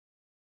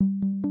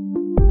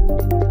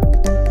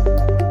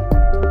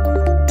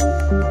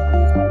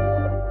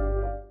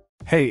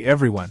Hey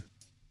everyone!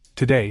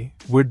 Today,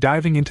 we're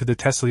diving into the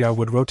TESLYAR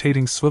wood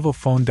rotating swivel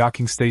phone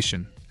docking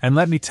station, and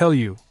let me tell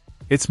you,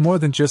 it's more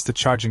than just a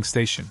charging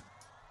station.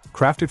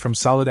 Crafted from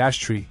solid ash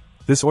tree,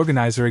 this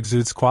organizer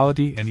exudes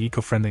quality and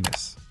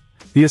eco-friendliness.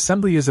 The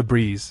assembly is a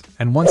breeze,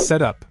 and once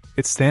set up,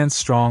 it stands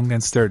strong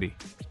and sturdy.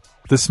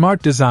 The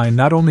smart design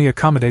not only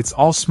accommodates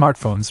all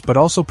smartphones but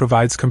also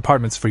provides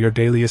compartments for your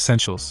daily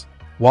essentials: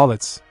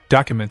 wallets,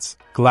 documents,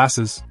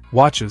 glasses,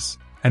 watches,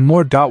 and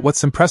more.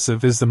 What's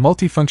impressive is the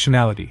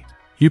multifunctionality.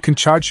 You can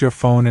charge your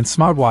phone and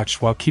smartwatch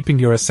while keeping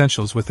your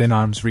essentials within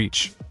arm's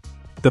reach.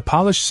 The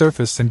polished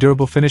surface and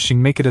durable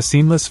finishing make it a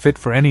seamless fit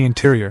for any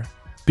interior,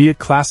 be it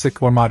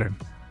classic or modern.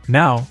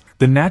 Now,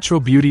 the natural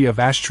beauty of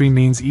ash tree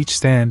means each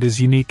stand is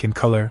unique in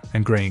color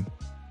and grain.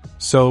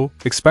 So,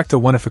 expect a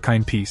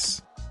one-of-a-kind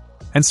piece.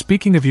 And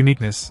speaking of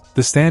uniqueness,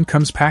 the stand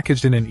comes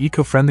packaged in an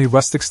eco-friendly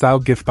rustic-style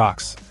gift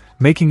box,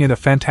 making it a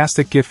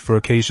fantastic gift for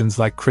occasions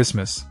like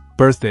Christmas,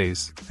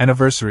 birthdays,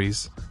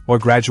 anniversaries, or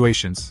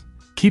graduations.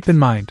 Keep in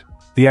mind,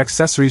 the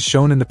accessories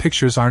shown in the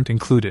pictures aren't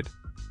included.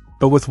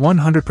 But with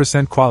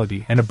 100%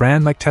 quality and a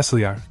brand like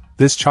TESLYAR,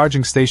 this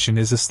charging station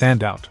is a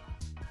standout.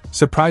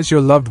 Surprise your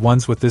loved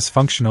ones with this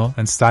functional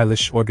and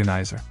stylish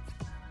organizer.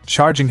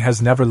 Charging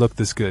has never looked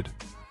this good.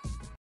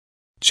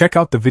 Check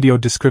out the video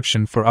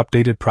description for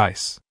updated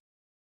price.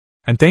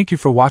 And thank you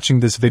for watching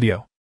this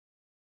video.